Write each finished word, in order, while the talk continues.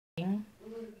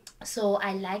So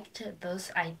I liked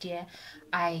this idea.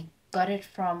 I got it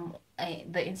from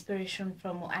the inspiration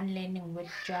from Unlearning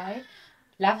with Joy.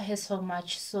 Love her so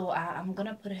much. So I'm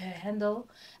gonna put her handle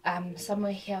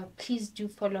somewhere here. Please do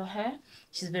follow her.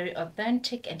 She's very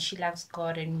authentic and she loves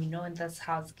God, and we know in this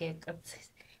house,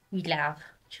 we love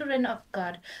children of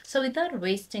God. So without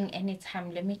wasting any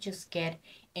time, let me just get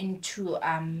into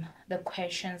the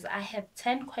questions. I have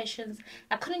 10 questions.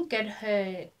 I couldn't get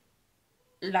her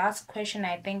last question,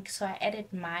 I think, so I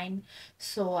added mine.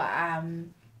 So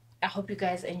I hope you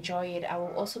guys enjoy it. I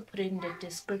will also put it in the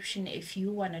description if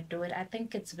you want to do it. I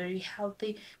think it's very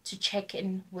healthy to check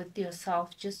in with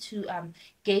yourself, just to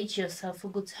gauge yourself,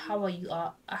 how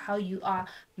you are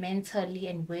mentally,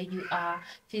 and where you are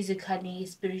physically,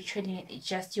 spiritually,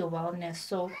 just your wellness.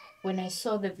 So when I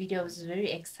saw the video, I was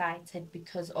very excited,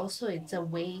 because also it's a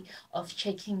way of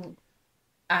checking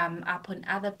upon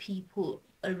other people,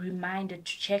 a reminder to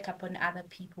check upon other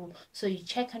people. So you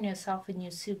check on yourself and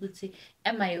you see, would say,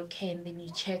 am I okay? And then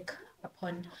you check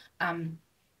upon um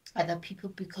other people,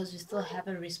 because we still have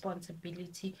a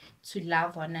responsibility to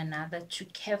love one another, to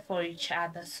care for each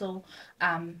other. So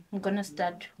I'm gonna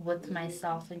start with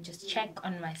myself and just check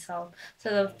on myself.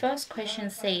 So the first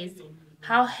question says,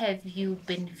 how have you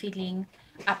been feeling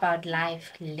about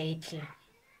life lately?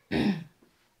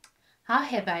 How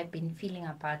have I been feeling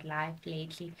about life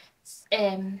lately?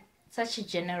 Such a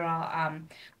general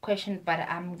question, but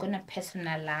I'm gonna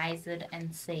personalize it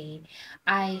and say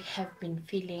I have been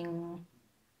feeling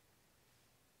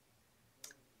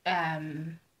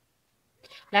um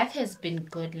life has been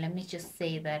good. Let me just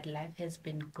say that life has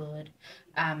been good.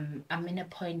 I'm in a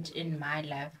point in my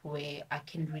life where I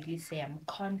can really say I'm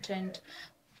content.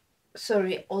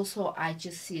 Sorry, also I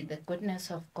just see the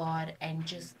goodness of God, and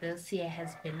just this year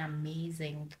has been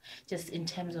amazing, just in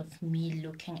terms of me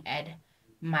looking at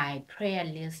my prayer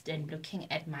list and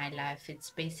looking at my life. It's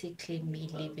basically me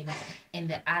living in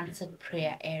the answered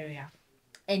prayer area,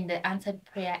 in the answered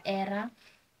prayer era.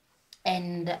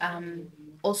 And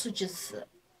also just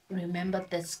remember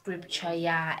the scripture,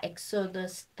 yeah,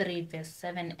 Exodus 3 verse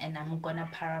 7, and I'm gonna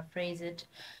paraphrase it,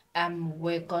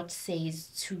 where God says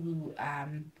to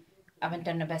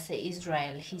abantwana base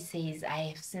Israel, he says,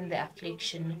 I have seen the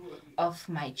affliction of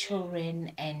my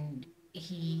children, and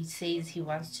he says he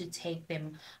wants to take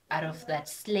them out of that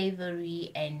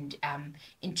slavery, and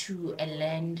into a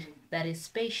land that is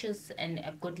spacious and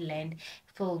a good land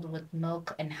filled with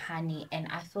milk and honey. And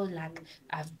I feel like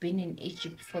I've been in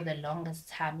Egypt for the longest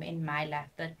time in my life,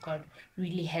 that God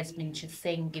really has been just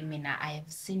saying, Gimina, I have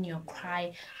seen your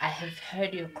cry, I have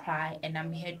heard your cry, and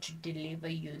I'm here to deliver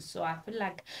you. So I feel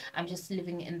like I'm just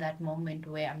living in that moment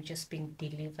where I'm just being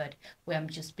delivered, where I'm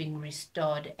just being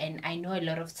restored. And I know a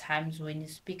lot of times when you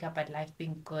speak about life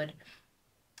being good,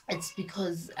 it's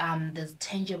because there's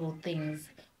tangible things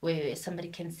where somebody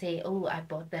can say, oh, I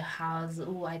bought the house,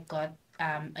 oh, I got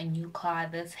a new car,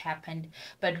 this happened.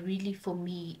 But really for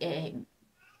me,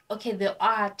 okay, there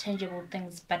are tangible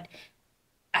things, but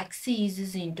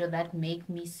axes into that make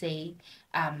me say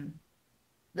um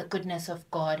the goodness of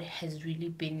God has really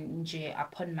been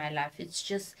upon my life. It's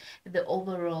just the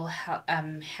overall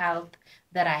health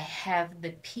that I have,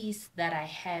 the peace that I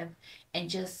have, and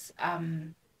just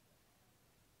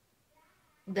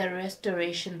the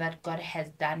restoration that God has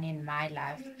done in my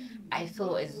life. I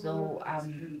feel as though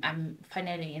I'm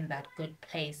finally in that good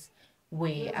place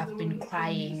where I've been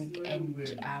crying,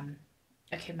 and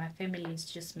okay, my family is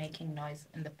just making noise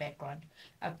in the background.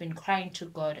 I've been crying to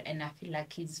God, and I feel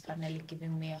like He's finally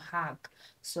giving me a hug.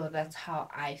 So that's how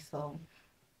I feel.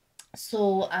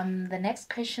 So the next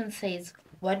question says,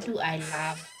 what do I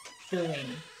love doing?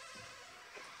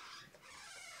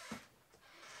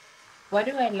 What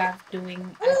do I love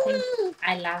doing? I think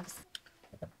I love.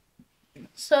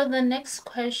 So the next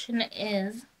question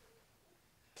is,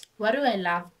 what do I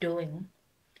love doing?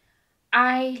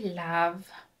 I love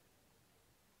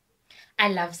I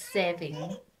love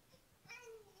serving.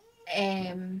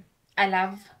 I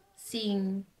love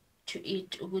seeing to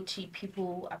it ukuthi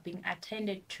people are being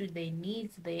attended to, their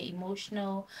needs, their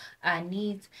emotional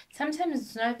needs. Sometimes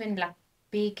it's not even like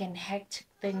big and hectic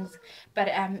things, but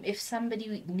if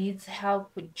somebody needs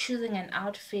help with choosing an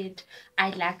outfit,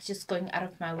 I like just going out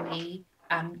of my way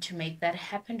to make that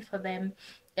happen for them.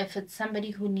 If it's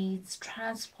somebody who needs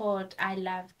transport, I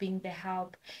love being the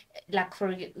help. Like for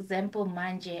example,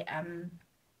 manje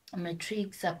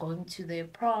matrics are going to the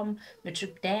prom,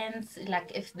 matric dance.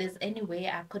 Like if there's any way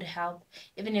I could help,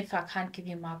 even if I can't give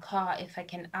you my car, if I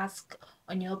can ask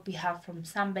on your behalf from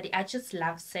somebody. I just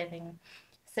love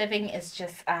Saving is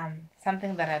just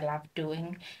something that I love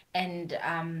doing, and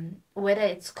whether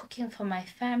it's cooking for my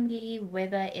family,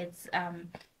 whether it's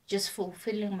just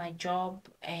fulfilling my job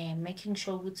and making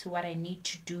sure to what I need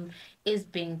to do is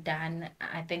being done.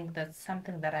 I think that's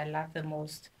something that I love the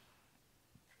most.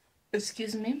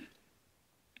 Excuse me.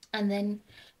 And then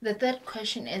the third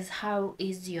question is, how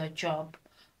is your job?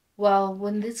 Well,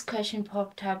 when this question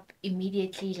popped up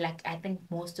immediately, like I think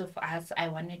most of us, I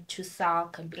wanted to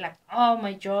sulk and be like, oh,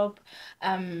 my job.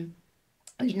 Um,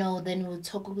 then we'll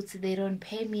talk about they don't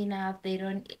pay me enough, they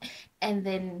don't, and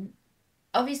then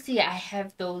obviously I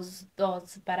have those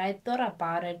thoughts, but I thought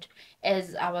about it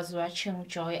as I was watching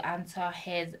Joy answer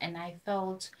hers, and I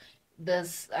felt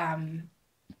this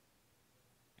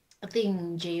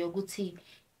thing nje yokuthi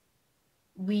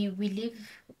we live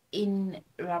in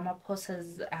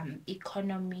Ramaphosa's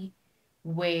economy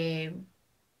where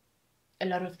a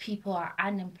lot of people are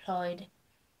unemployed,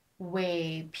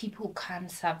 where people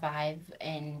can't survive,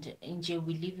 and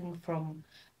we're living from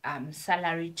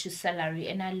salary to salary.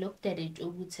 And I looked at it,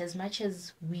 ukuthi as much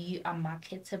as we are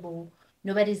marketable,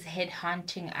 nobody's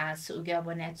headhunting us.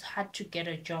 Ukuyabona, it's hard to get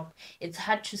a job. It's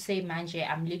hard to say manje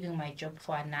I'm leaving my job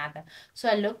for another. So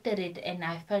I looked at it and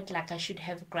I felt like I should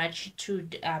have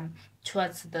gratitude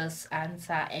towards this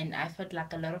answer. And I felt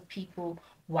like a lot of people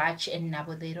watch and now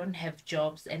they don't have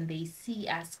jobs and they see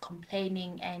us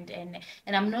complaining, and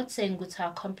I'm not saying good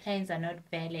our complaints are not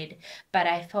valid, but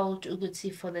I felt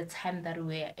Uguti for the time that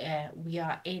we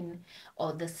are in,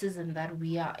 or the season that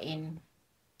we are in,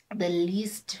 the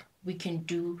least we can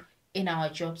do in our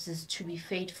jobs is to be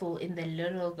faithful in the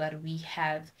little that we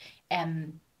have,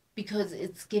 um because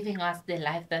it's giving us the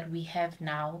life that we have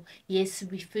now. Yes,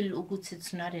 we feel ugut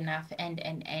it's not enough,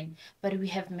 and but we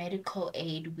have medical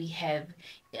aid, we have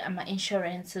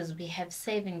insurances, we have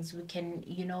savings, we can,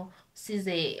 size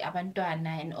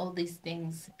abantwana and all these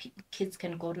things. Kids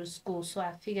can go to school. So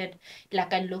I figured,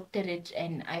 like, I looked at it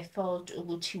and I felt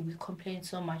uguti we complain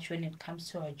so much when it comes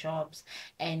to our jobs,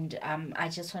 and I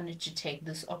just wanted to take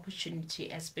this opportunity,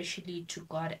 especially to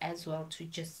God as well, to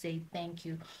just say thank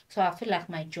you. So I feel like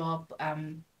my job,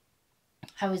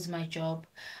 how is my job?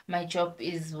 My job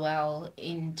is well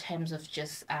in terms of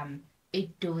just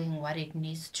it doing what it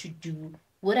needs to do.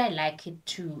 Would I like it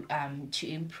to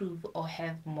improve or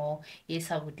have more?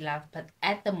 Yes, I would love, but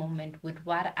at the moment with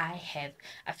what I have,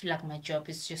 I feel like my job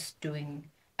is just doing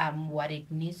what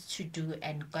it needs to do,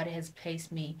 and God has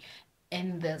placed me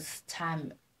in this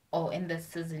time or in this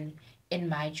season in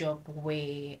my job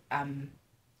where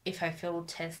if I feel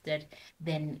tested,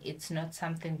 then it's not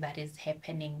something that is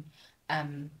happening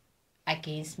um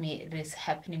against me, it is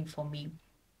happening for me.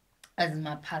 As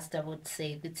my pastor would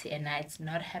say, and it's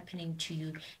not happening to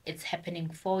you, it's happening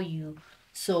for you.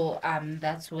 So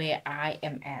that's where I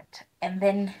am at. And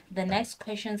then the next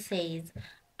question says,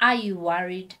 are you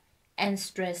worried and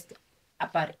stressed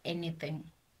about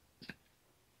anything?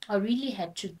 I really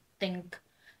had to think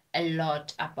a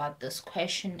lot about this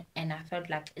question, and I felt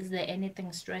like, is there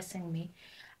anything stressing me?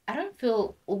 I don't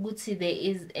feel Uguti there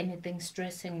is anything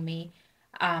stressing me.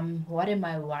 What am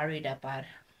I worried about?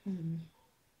 Hmm.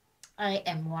 I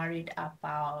am worried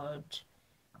about,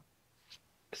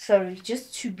 sorry,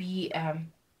 just to be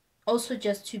also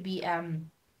just to be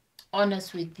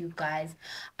honest with you guys,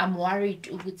 I'm worried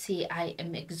Uguti I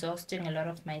am exhausting a lot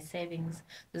of my savings.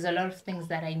 There's a lot of things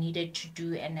that I needed to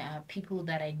do, and people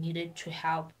that I needed to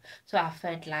help. So I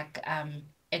felt like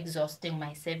exhausting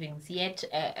my savings. Yet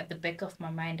at the back of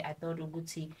my mind I thought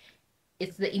Uguti,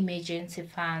 it's the emergency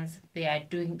funds, they are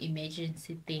doing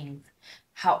emergency things.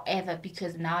 However,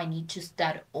 because now I need to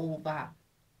start over,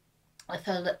 I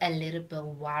felt a little bit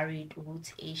worried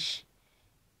ish,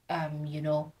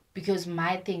 because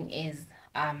my thing is,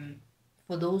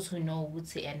 for those who know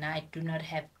Wutsi and I do not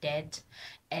have debt,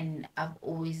 and I've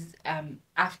always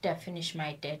after I finished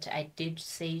my debt, I did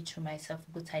say to myself,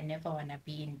 but I never wanna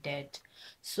be in debt.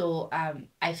 So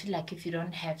I feel like if you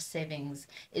don't have savings,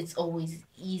 it's always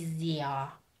easier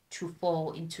to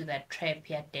fall into that trap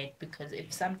here, debt, because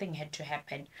if something had to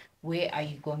happen, where are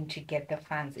you going to get the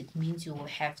funds? It means you will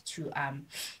have to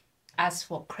ask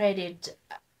for credit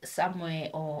somewhere,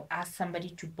 or ask somebody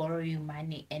to borrow you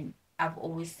money. And I've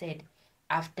always said,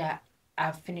 after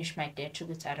I've finished my debt to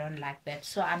I don't like that.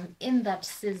 So I'm in that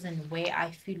season where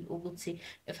I feel ukuthi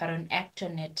if I don't act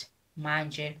on it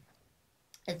manje,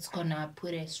 it's gonna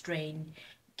put a strain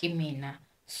kimina.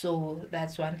 So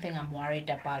that's one thing I'm worried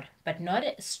about, but not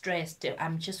stressed.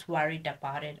 I'm just worried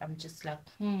about it. I'm just like,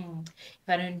 if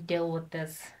I don't deal with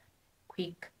this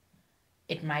quick,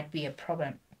 it might be a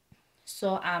problem.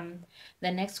 So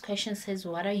the next question says,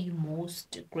 what are you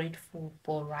most grateful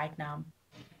for right now?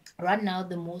 right now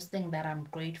the most thing that I'm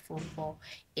grateful for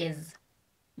is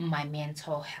my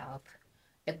mental health,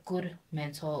 a good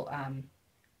mental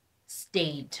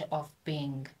state of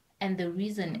being. And the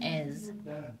reason is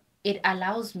it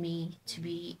allows me to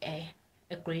be a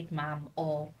great mom,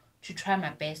 or to try my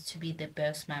best to be the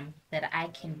best mom that I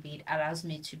can be. It allows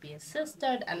me to be a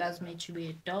sister, it allows me to be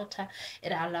a daughter,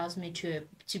 it allows me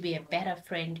to be a better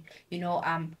friend.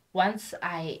 Once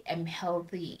I am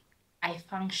healthy, I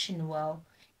function well,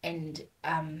 and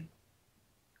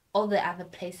all the other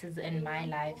places in my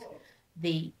life,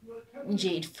 they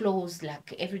it flows,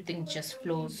 like everything just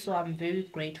flows. So I'm very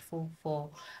grateful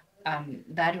for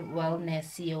that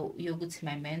wellness. Yoguti,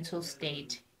 my mental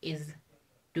state is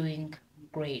doing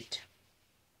great.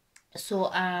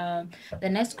 So the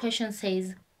next question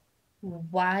says,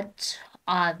 what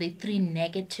are the three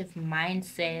negative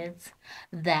mindsets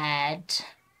that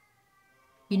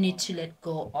you need to let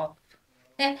go of?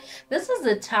 This is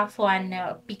a tough one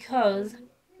because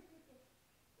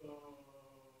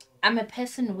I'm a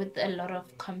person with a lot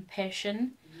of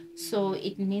compassion. So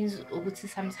it means ukuthi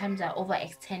sometimes I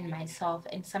overextend myself,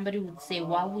 and somebody would say,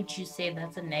 why would you say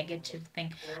that's a negative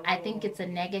thing? I think it's a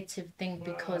negative thing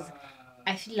because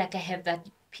I feel like I have that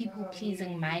people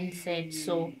pleasing mindset.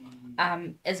 So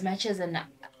as much as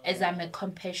I'm a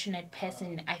compassionate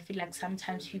person, I feel like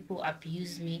sometimes people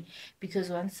abuse me, because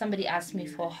when somebody asks me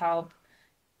for help,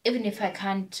 even if I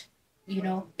can't,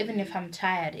 even if I'm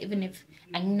tired, even if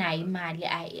anginayo imali,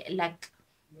 I like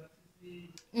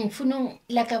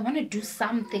like I want to do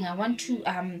something. I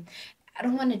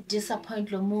don't want to disappoint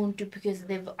Lomuntu because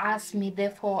they've asked me,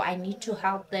 therefore I need to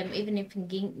help them, even if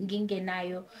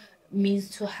ngingenayo means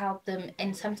to help them.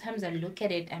 And sometimes I look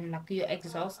at it, I'm like, you're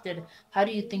exhausted. How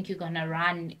do you think you're gonna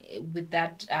run with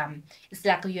that? It's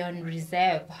like you're on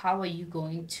reserve. How are you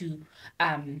going to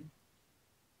um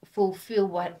fulfill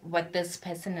what this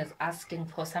person is asking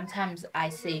for? Sometimes I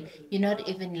say, you're not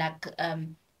even like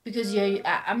because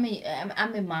I'm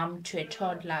a mom to a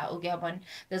toddler. Okay, but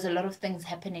there's a lot of things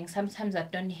happening. Sometimes I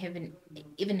don't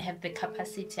even have the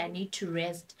capacity. I need to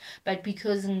rest, but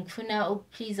because ngifuna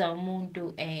please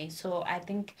umuntu, so I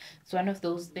think it's one of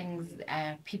those things,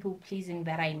 people pleasing,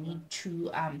 that I need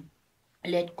to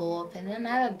let go of. And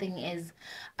another thing is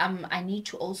I need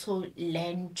to also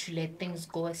learn to let things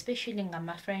go, especially in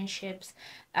my friendships.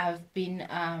 I've been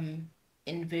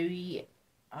in very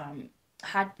um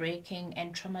heartbreaking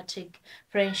and traumatic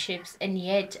friendships, and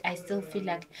yet I still feel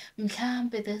like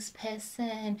mhlambe this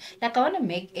person, like I want to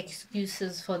make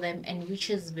excuses for them, and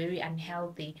which is very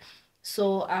unhealthy.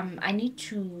 So I need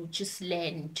to just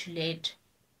learn to let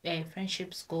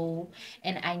friendships go,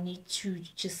 and I need to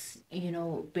just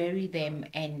bury them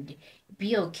and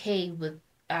be okay with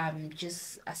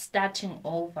just starting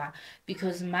over,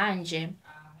 because manje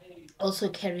also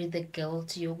carry the guilt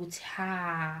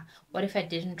yokuthi, what if I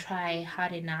didn't try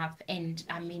hard enough? And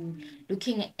I mean,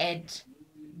 looking at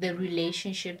the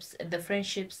relationships, the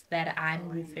friendships that I'm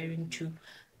referring to,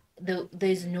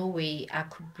 there's no way I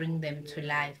could bring them to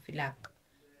life. Like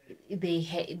they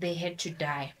had to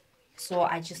die. So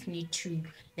I just need to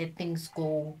let things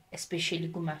go, especially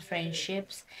with my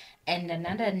friendships. And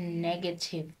another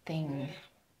negative thing,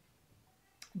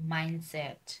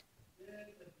 mindset,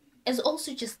 is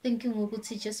also just thinking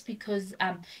ukuthi just because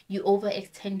you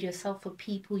overextend yourself for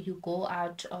people, you go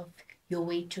out of your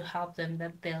way to help them,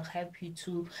 that they'll help you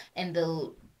too, and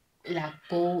they'll like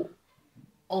go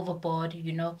overboard.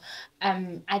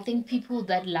 I think people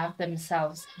that love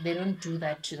themselves, they don't do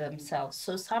that to themselves.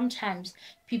 So sometimes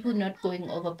people not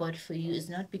going overboard for you is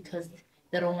not because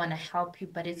they don't want to help you,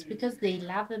 but it's because they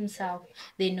love themselves,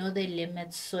 they know their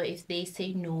limits. So if they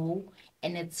say no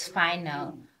and it's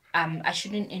final, I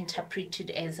shouldn't interpret it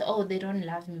as, oh, they don't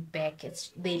love me back.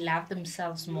 It's they love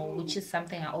themselves more, which is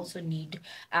something I also need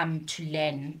to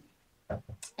learn.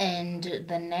 And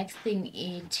the next thing,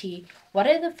 E.T., what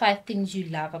are the five things you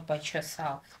love about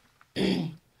yourself?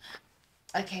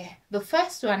 Okay, the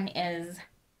first one is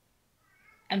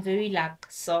I'm very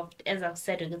like soft. As I've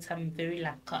said, I'm very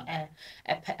like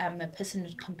I'm a person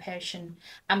with compassion.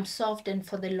 I'm soft, and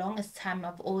for the longest time,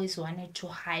 I've always wanted to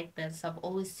hide this. I've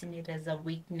always seen it as a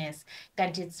weakness,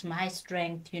 that it's my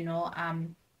strength.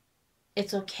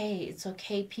 It's okay. It's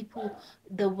okay.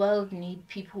 The world need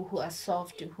people who are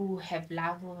soft, who have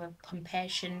love, who have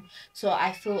compassion. So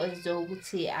I feel as though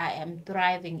Uti, I am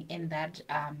thriving in that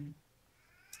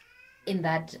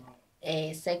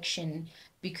section,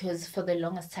 because for the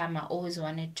longest time I always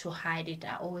wanted to hide it.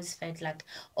 I always felt like,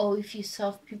 oh, if you're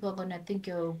soft, people are gonna think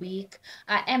you're weak.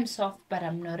 I am soft, but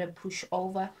I'm not a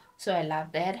pushover. So I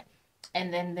love that.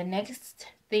 And then the next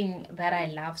thing that I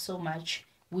love so much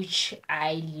which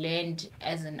I learned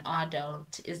as an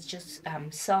adult, is just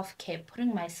self-care,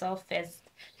 putting myself first,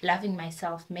 loving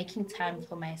myself, making time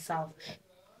for myself.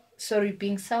 Sorry,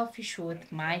 being selfish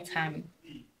with my time.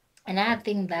 Another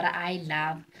thing that I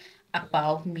love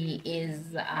about me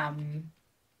is I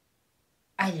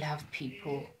love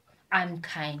people. I'm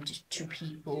kind to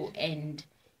people, and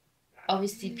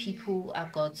obviously people are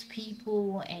God's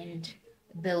people, and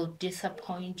they'll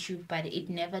disappoint you, but it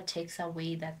never takes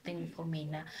away that thing for me.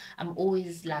 Now I'm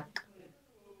always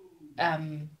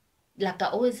um like I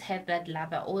always have that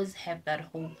love, I always have that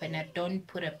hope, and I don't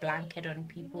put a blanket on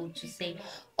people to say,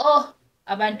 oh,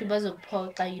 abantu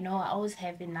bazophoxa, I always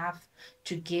have enough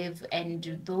to give, and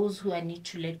those who I need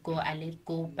to let go, I let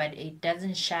go, but it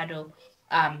doesn't shadow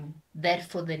that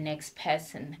for the next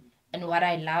person. And what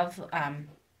I love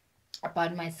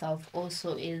about myself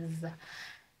also is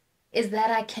that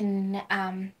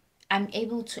I'm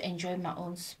able to enjoy my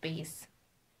own space,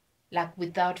 like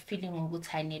without feeling good.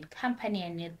 I need company, I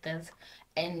need this.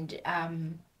 And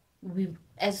we,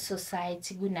 as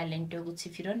society, kunalento ukuthi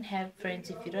if you don't have friends,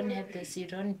 if you don't have this, you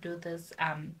don't do this,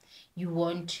 you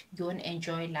won't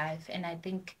enjoy life. And I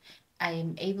think I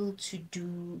am able to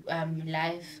do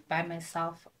life by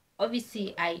myself.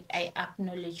 Obviously I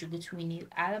acknowledge ukuthi we need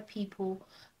other people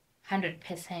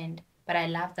 100%, but I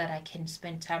love that I can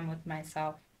spend time with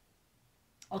myself.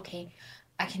 Okay,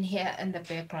 I can hear in the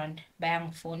background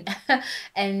bang phone.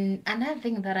 And another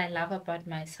thing that I love about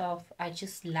myself, I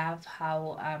just love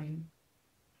how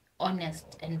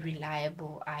honest and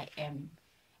reliable I am.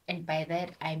 And by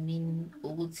that I mean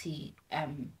ukuthi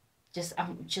just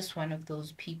I'm just one of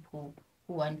those people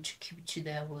who want to keep to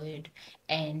their word.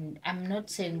 And I'm not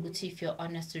saying ukuthi if you're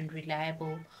honest and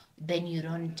reliable, then you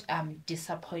don't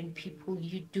disappoint people.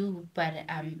 You do, but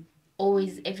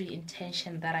always every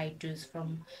intention that I do is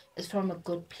from a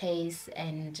good place.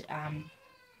 And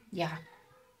yeah.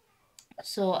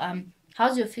 So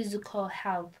how's your physical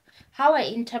health? How I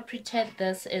interpreted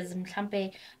this is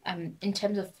mhlambe, in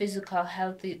terms of physical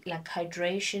health, like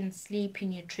hydration, sleep,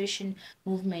 nutrition,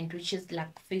 movement, which is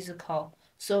like physical.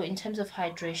 So in terms of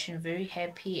hydration, very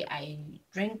happy. I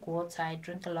drink water, I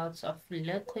drink a lot of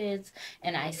liquids,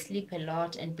 and I sleep a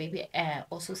lot, and baby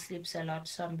also sleeps a lot.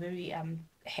 So I'm very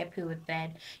happy with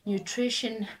that.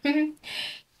 Nutrition,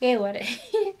 hey what a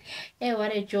hey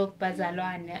what a joke,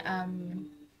 Bazalwane.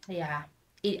 Yeah,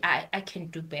 I can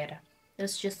do better.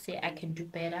 Let's just say I can do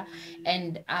better.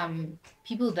 And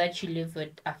people that you live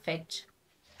with affect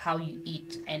how you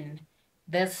eat. And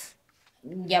this,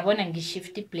 ngiyabona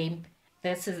ngi-shift blame.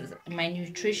 This is my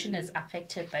nutrition is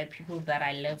affected by people that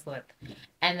I live with.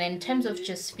 And then in terms of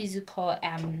just physical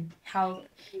health,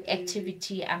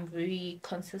 activity, I'm very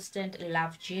consistent. I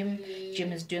love gym.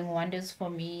 Gym is doing wonders for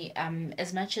me.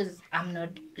 As much as I'm not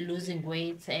losing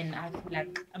weight and I feel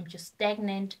like I'm just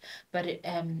stagnant, but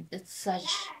it's such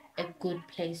a good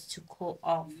place to cool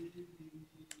off.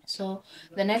 So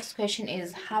the next question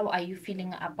is, how are you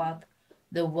feeling about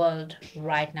the world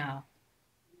right now?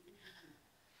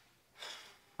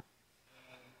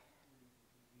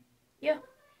 Yeah.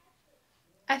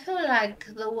 I feel like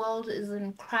the world is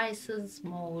in crisis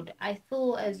mode. I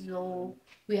feel as though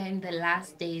we are in the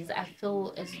last days. I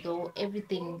feel as though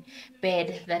everything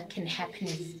bad that can happen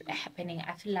is happening.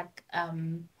 I feel like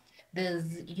there's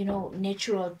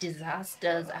natural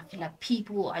disasters. I feel like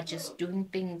people are just doing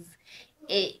things.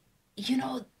 It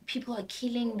people are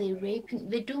killing, they're raping,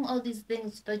 they're doing all these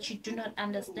things that you do not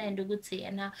understand. Ukuthi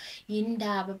ena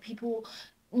yindaba people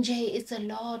nje, it's a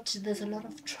lot. There's a lot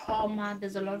of trauma,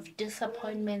 there's a lot of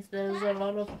disappointments, there's a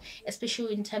lot of,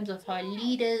 especially in terms of our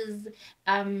leaders,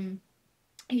 um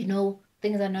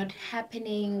things are not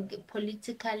happening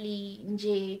politically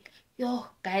nje. Yo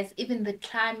guys, even the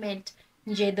climate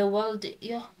nje, the world,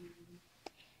 yo,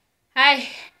 hi,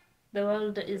 the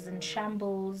world is in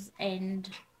shambles, and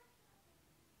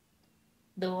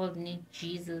the world needs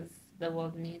Jesus. The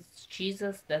world needs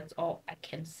Jesus. That's all I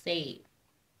can say.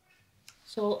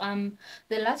 So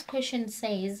the last question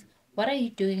says, what are you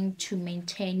doing to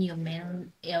maintain your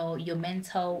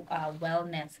mental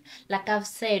wellness? Like I've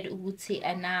said, Uti,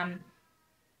 and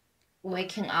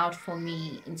working out for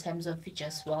me in terms of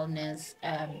just wellness,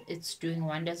 it's doing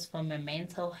wonders for my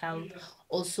mental health.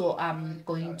 Also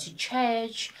going to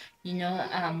church,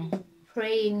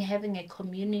 praying, having a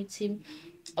community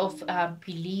of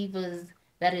believers,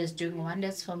 that is doing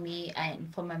wonders for me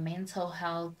and for my mental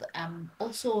health.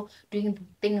 Also doing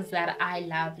things that I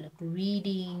love, like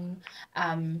reading,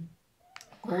 um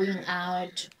going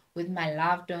out with my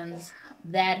loved ones.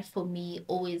 That for me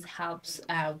always helps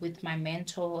with my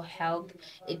mental health.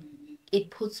 It it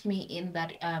puts me in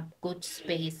that good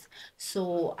space.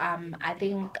 So I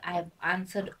think I've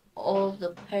answered all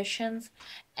the questions,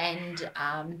 and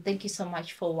thank you so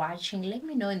much for watching. Let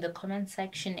me know in the comment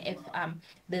section if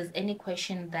there's any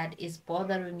question that is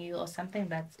bothering you, or something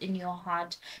that's in your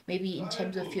heart, maybe in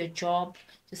terms of your job.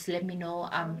 Just let me know.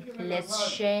 Let's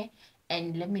share,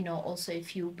 and let me know also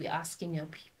if you'll be asking your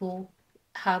people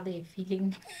how they're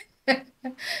feeling.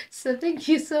 So thank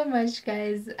you so much,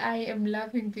 guys. I am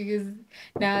laughing because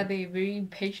now they're very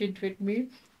impatient with me.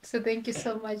 So thank you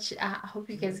so much. I hope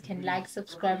you guys can like,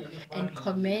 subscribe, and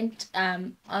comment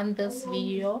on this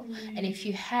video. And if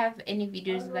you have any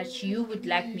videos that you would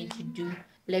like me to do,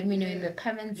 let me know in the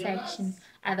comment section.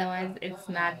 Otherwise, it's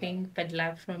nothing but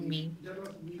love from me.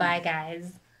 Bye,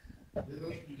 guys.